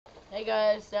Hey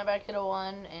guys,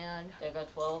 sanpbackkid01 and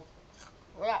degha12.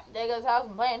 we're at Degha's house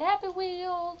and playing Happy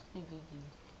Wheels.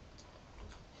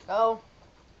 So,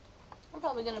 I'm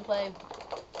probably gonna play.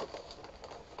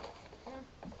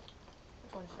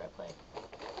 Which one should I play?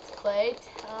 Let's play.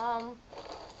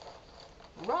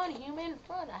 Run, human,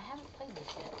 run. I haven't played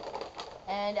this yet.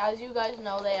 And as you guys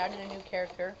know, they added a new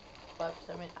character. But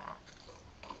I mean,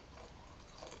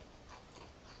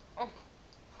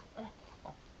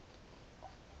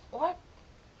 what?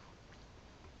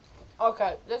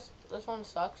 Okay, this one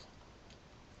sucks.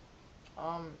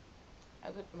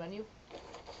 Exit the menu.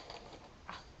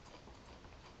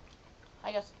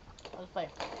 I guess let's play.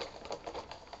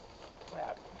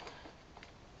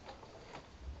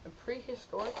 A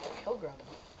prehistoric pilgrim.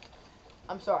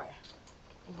 I'm sorry,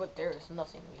 but there is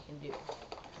nothing we can do.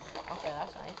 Okay,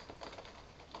 that's nice.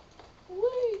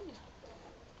 Whee!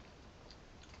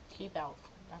 Keep out.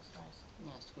 That's nice.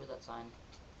 Yeah, screw that sign.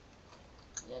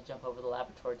 Yeah, jump over the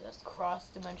laboratory desk.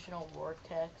 Cross-dimensional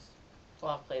vortex.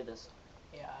 Well, I've played this.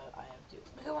 Yeah, I have to.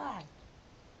 Come on.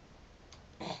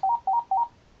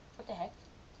 What the heck?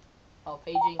 Oh,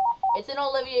 paging. It's in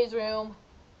Olivier's room.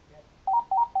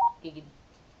 Giggity.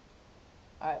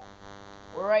 Alright.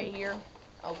 We're right here.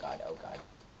 Oh god, oh god.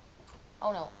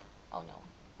 Oh no. Oh no.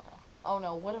 Oh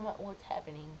no, what's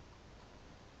happening?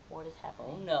 What is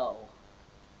happening? Oh no.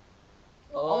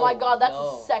 Oh my god, that's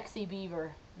no. a sexy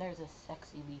beaver. There's a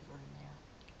sexy beaver in there.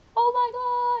 Oh my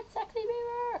god, sexy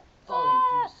beaver! Falling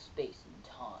through space and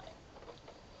time.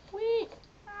 Whee!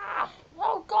 Ah!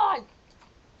 Oh god!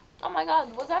 Oh my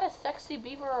god, was that a sexy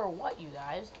beaver or what, you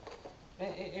guys?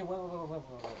 Hey, wait.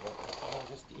 I'm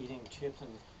just eating chips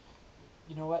and...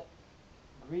 You know what?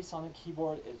 Grease on the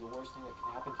keyboard is the worst thing that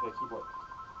can happen to a keyboard.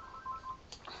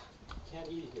 Can't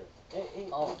eat it here. Hey.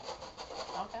 Oh.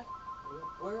 Okay.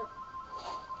 Where?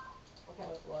 Okay.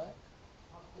 What?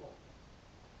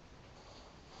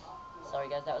 Sorry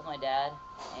guys, that was my dad,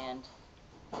 and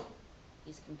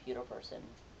he's a computer person.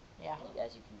 Yeah.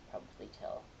 As you can probably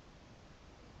tell.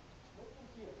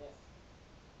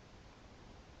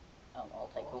 I'll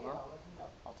take over.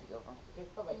 I'll take over. Okay,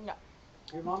 perfect. No.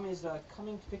 Your mom is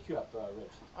coming to pick you up, Rich.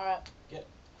 Alright. Get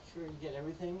sure you get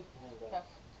everything. And, okay.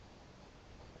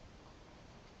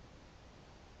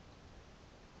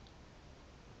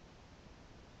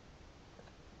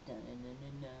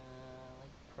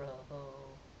 Like pro.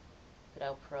 Get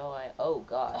out pro. Oh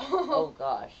gosh. Oh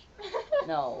gosh.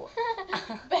 No.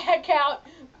 Back out.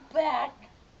 Back.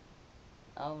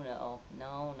 Oh no.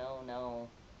 No.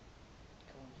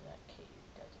 Go into that cave.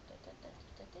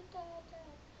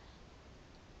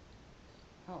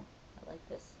 Oh, I like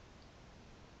this.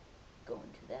 Go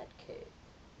into that cave.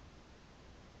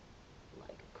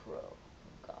 Like a crow.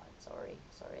 Oh god, sorry.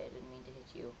 Sorry, I didn't mean to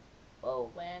hit you.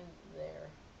 Whoa. Land there.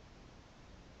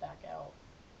 Back out.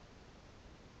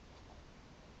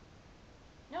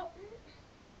 No.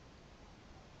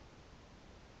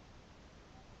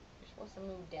 You're supposed to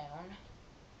move down.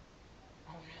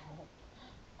 Oh no.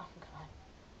 Oh god.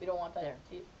 We don't want that.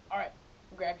 There. Alright.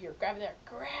 Grab here. Grab there.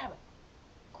 Grab.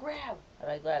 Grab. How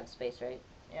do I grab space, right?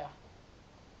 Yeah.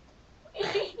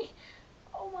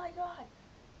 Oh my god.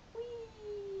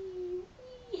 Wee.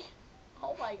 Wee.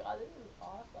 Oh my god, this is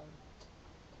awesome.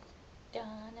 Da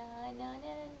na na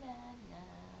na na na.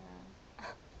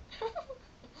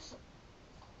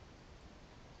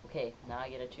 Okay, now I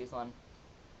get to choose one.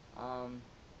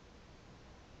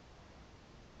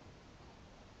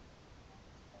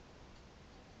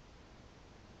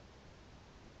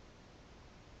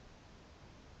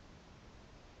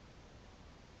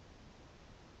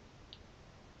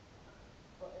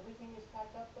 So everything is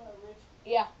packed up, Rich?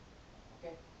 Yeah.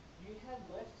 Okay. You had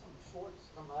left some shorts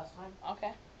from last time.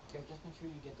 Okay. Okay, just make sure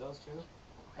you get those too.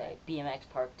 Okay, BMX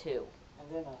Park 2. And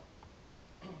then,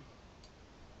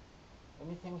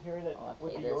 anything here that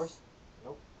would be this. yours?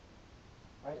 Nope.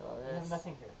 Right? You have This.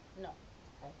 nothing here. No.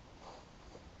 Okay.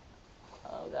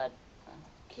 Oh god.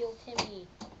 Kill Timmy.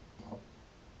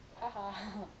 Haha.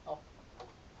 Oh.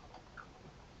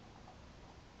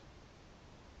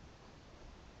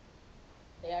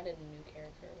 They added a new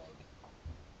character, like.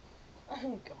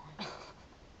 Oh god.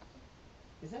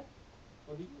 Is that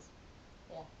what he is?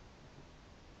 Yeah.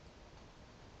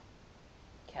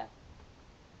 Okay.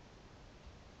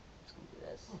 Just gonna do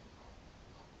this.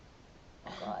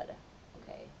 Oh god.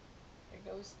 Okay. Here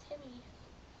goes Timmy.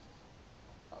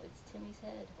 Oh, it's Timmy's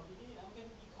head. Okay, I'm gonna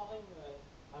be calling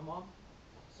my mom.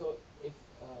 So if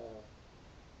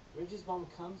Ridge's mom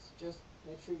comes, just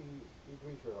make sure you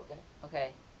greet her, okay?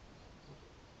 Okay.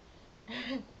 You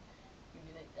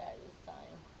didn't die this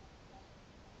time.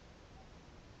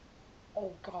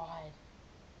 Oh god.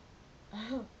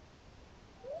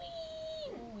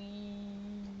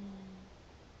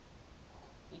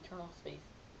 space.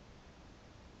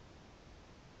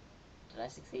 Did I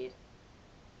succeed?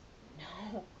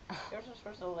 No. You're just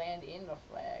supposed to land in the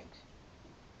flags.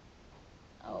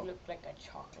 Oh. You look like a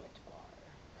chocolate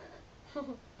bar.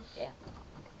 Yeah,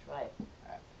 I can try it.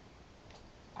 Alright.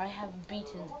 I have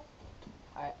beaten.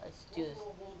 Alright, let's do this.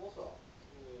 Bonsoir.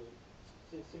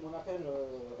 C'est mon appel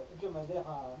hebdomadaire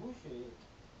à Mouche et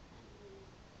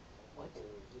What?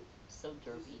 So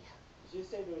derpy.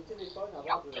 J'essaie le téléphone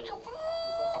avant de passer sur iPad.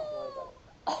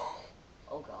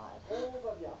 Oh god. On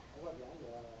va bien. Il y a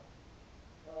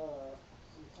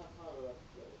c'est le train-train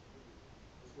habituel.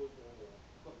 Je vois comme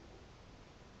il faut.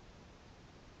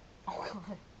 Oh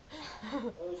god. Je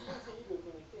peux essayer de le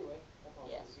connecter, ouais. Attends,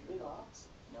 Yes, je your démarre. helmets.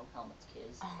 No helmets,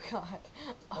 kids. Oh god.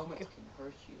 Oh Helmets god. can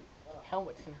hurt you. Voilà.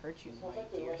 Helmets can hurt you, En my fait,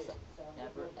 dear ouais, son. c'est un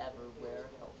Never bouton ever qui wear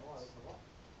connecte directement helmets. avec moi.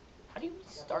 How do you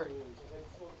start? J'appuie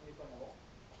sur le téléphone avant.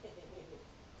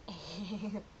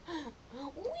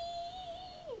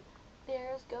 Whee!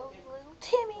 There's goes little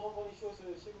Timmy. Comment vont les choses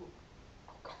chez vous?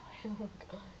 Oh god. Oh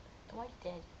god. Am I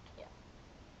dead? Yeah.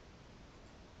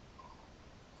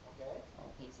 Okay. Oh,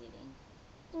 he's eating.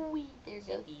 Wee! There goes.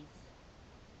 Cookies.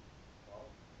 Wow.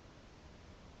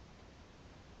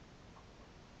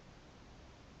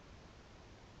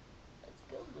 Let's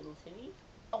go, little Timmy.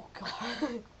 Oh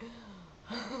god.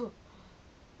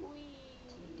 Wee!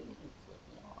 Don't flip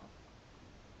me off.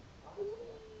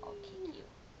 I'll kick you.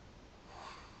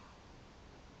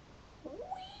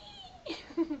 Wee!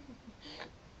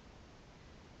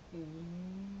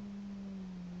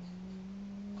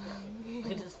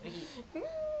 Look at his feet.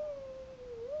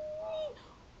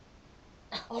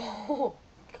 Oh.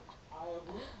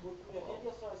 Vous pouvez rien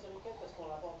dire sur la série 4 parce qu'on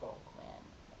l'a pas encore. Man,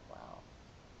 wow.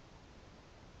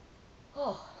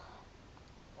 Oh,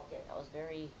 Ok. that was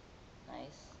very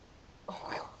nice. Oh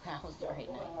god. That was very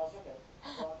Bon, nice. alors j'appelle. Bon,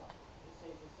 attends.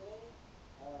 J'essaie.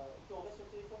 Et puis on reste sur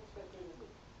le téléphone jusqu'à ce que je l'ai.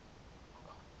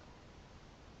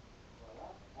 Voilà.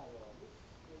 Alors,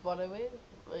 What are we?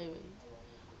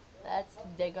 That's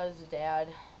Dega's dad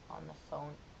on the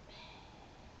phone.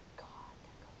 God,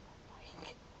 there goes my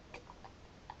bike.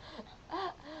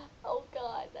 Oh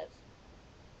god, that's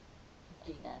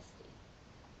Nasty.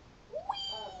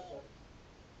 Ah, ça sonne.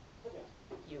 Très bien.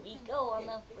 Here we go on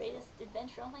the greatest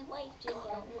adventure of my life, Jimmy.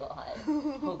 Oh god.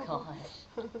 Oh gosh.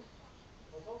 Ça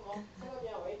va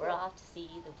bien, ouais. We're off to see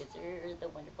the wizard, the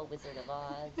wonderful Wizard of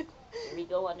Oz. Here we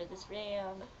go under this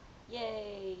ramp.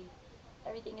 Yay!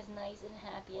 Everything is nice and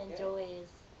happy and joyous.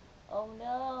 Oh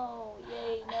no!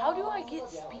 Yay, no! How do I get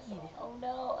speed? Oh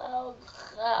no! Oh!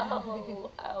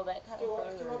 Oh! Oh, that kind Je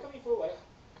of te vois hurt. comme il faut, ouais.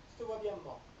 Je te vois bien,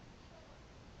 moi.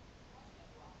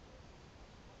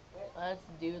 Let's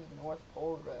do the North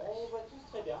Pole On Rush. va tous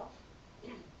très bien. Il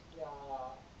y a...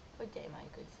 Good day, my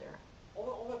good sir.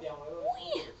 On va bien, ouais.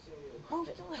 Oui. C'est...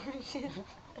 Move to liberty.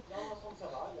 Dans l'ensemble, ça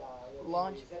va. Il y a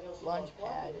Launch, des allergies launch dans le coin,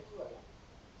 pad mais tout va bien.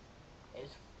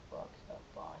 is fucked up,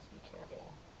 boss. Be careful.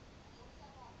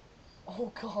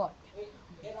 Oh god.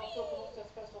 Et alors, toi, comment ça se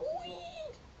passe ton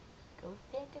séjour? Go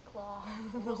Santa Claus.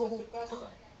 Comment ça se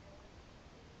passe?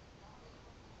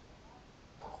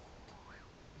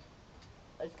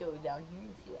 Let's go down here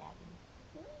and see what happens.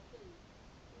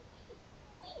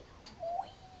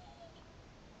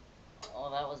 Oh,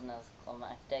 that wasn't as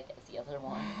climactic as the other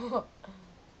one.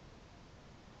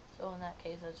 So in that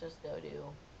case, let's just go to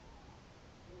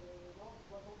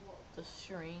the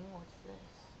string. What's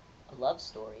this? A love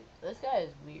story. This guy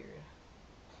is weird.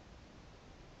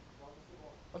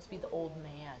 Let's be the old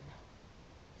man.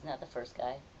 Isn't that the first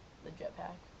guy? The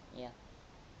jetpack. Yeah.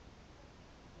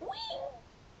 Whee!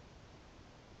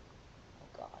 Oh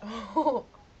god. Hold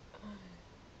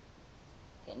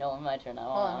Okay, no, my turn.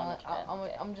 on,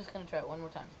 Okay. I'm just gonna try it one more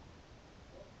time.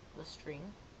 The string.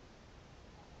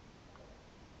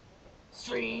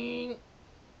 String!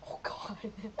 Oh god.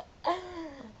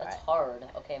 That's Alright. hard.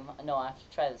 Okay, no, I have to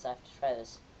try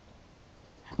this.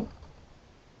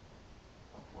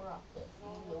 We're off to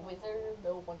see the wizard,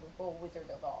 the wonderful Wizard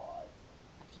of Oz.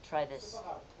 I have to try this.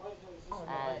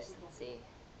 Let's see.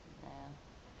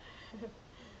 Yeah.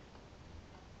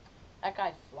 That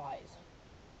guy flies.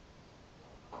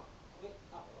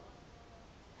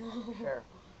 Sure.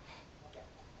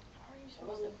 How are you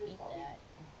supposed to beat that?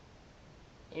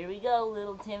 Here we go,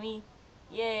 little Timmy.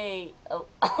 Yay! Oh.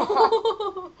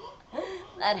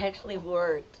 That actually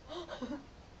worked.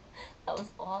 That was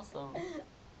awesome.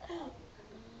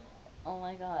 Oh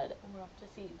my god. We're off to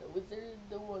see the wizard,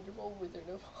 the wonderful Wizard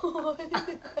of Oz.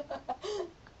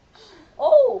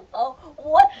 Oh! Oh,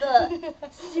 what the?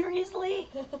 Seriously?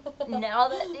 Now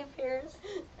that appears?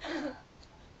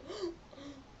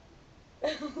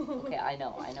 Okay, I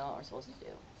know what we're supposed to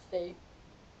do. Stay.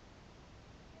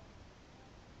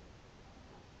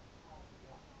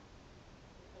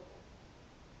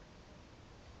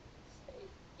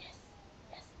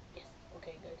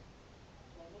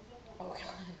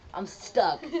 I'm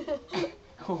stuck.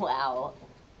 Wow.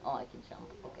 Oh, I can jump.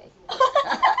 Okay.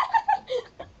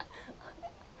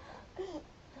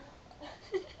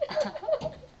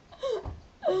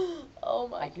 Oh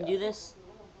my god. I can do this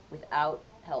without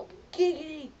help.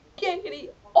 Giggity! Giggity!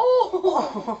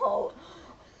 Oh!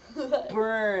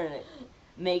 Burn!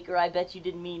 Maker, I bet you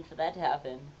didn't mean for that to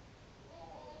happen.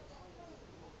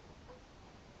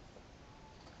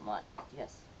 Come on.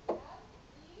 Yes. What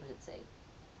does it say?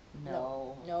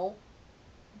 No. No.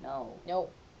 No. No.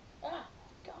 Ah,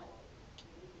 God.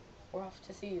 We're off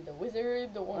to see the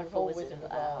wizard, the wonderful Wizard of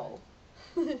Oz. Oh,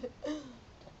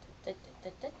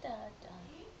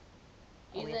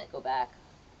 we have to go back.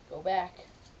 Go back.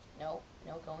 No,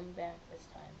 no going back this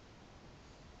time.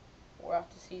 We're off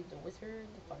to see the wizard,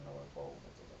 the wonderful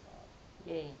Wizard of Oz.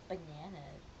 Yay.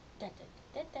 Bananas.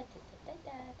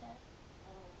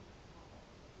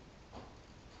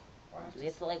 Do we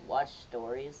have to like watch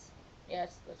stories?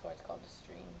 Yes, that's why it's called a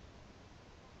stream.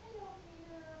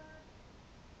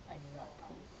 I do not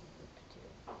poop too.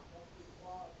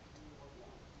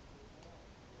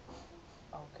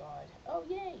 Oh god. Oh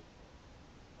yay!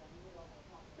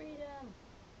 Freedom!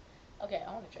 Okay,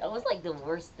 I want to try That was like the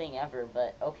worst thing ever,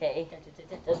 but okay.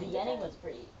 The beginning was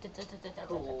pretty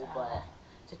cool, but...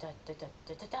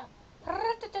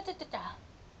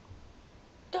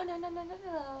 I'm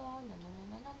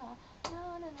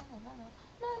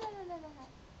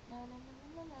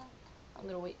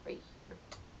gonna wait right here.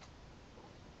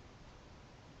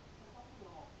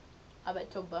 I bet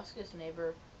Tobuscus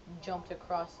never jumped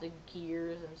across the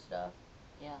gears and stuff.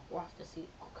 Yeah. We're off to see.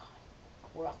 Oh god.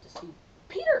 We're off to see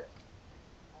Peter.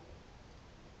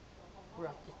 We're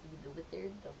off to see the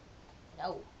wizard.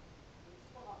 No.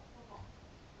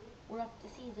 We're off to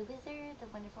see the wizard, the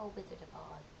wonderful Wizard of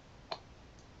Oz.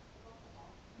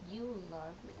 You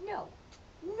love me. No.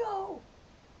 No.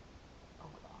 Oh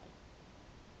god.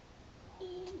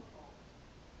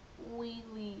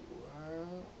 Wheelie.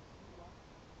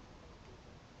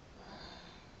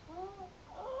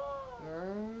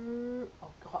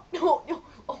 Oh god. No, no.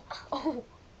 Oh, oh.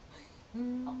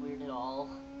 How weird it all.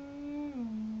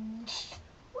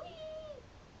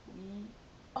 Whee.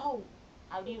 Oh.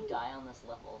 How do you die on this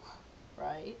level?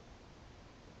 Right.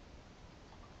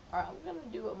 Alright, I'm gonna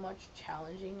do a much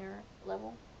challenginger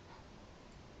level.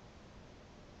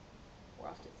 We're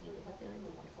off to see the wizard,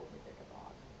 the wonderful Wizard of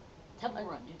Oz. Temple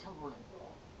Run, do Temple Run.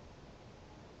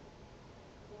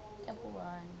 Temple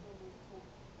Run.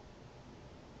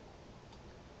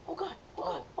 Oh god! Oh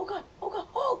god! Oh god! Oh god!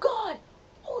 Oh god!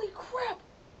 Holy crap!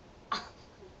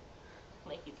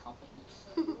 Like he's humping.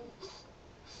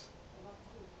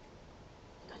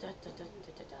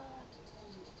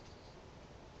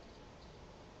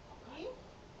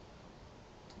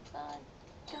 God.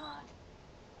 God.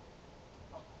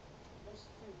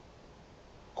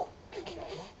 Oh.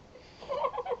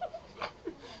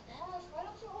 Why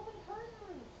don't you open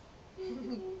curtains?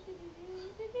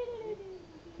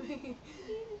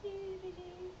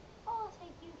 Oh,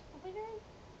 thank you to the wizard.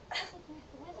 Thank you to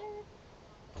the wizard.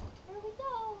 Here we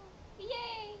go.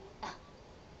 Yay!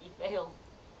 You failed.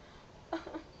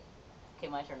 Okay,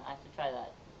 my turn. I have to try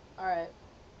that. Alright.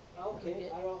 Okay,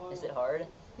 I don't want Is it hard?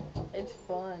 It's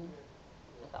fun.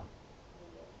 Okay.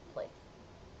 Play.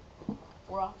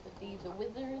 We're off to see the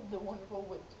wizard, the wonderful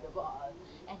Wizard of Oz.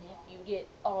 And if you get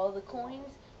all the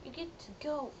coins, you get to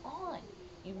go on.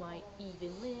 You might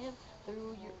even live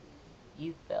through your...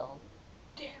 You fell.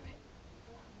 Damn it.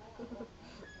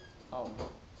 Oh.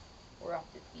 We're off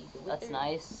to see the wizard. That's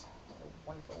nice. The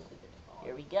wonderful Wizard of Oz.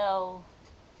 Here we go.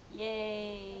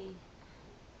 Yay.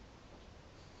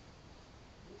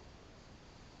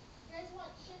 You guys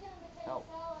want chicken and No.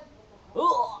 potato salad?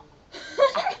 Oh.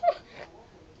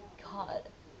 God.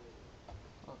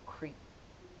 Oh, creep.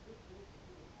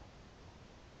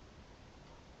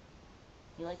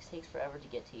 He like takes forever to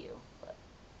get to you, but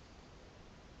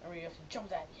Or you have to jump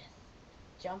that, yes.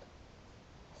 Jump.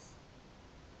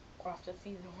 We're off to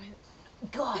see the wizard.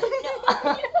 God,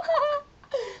 no.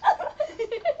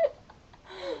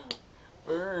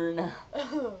 Burn. Now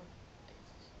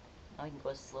we can go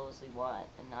as slow as we want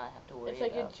and not have to worry It's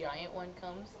like about... a giant one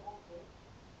comes.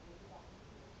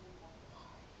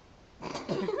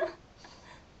 We're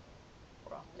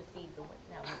off to see the wizard.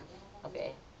 Now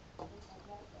Okay.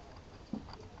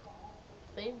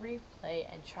 play replay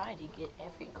and try to get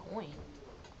every coin.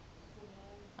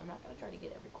 I'm not gonna try to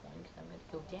get every coin because I'm gonna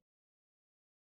go down.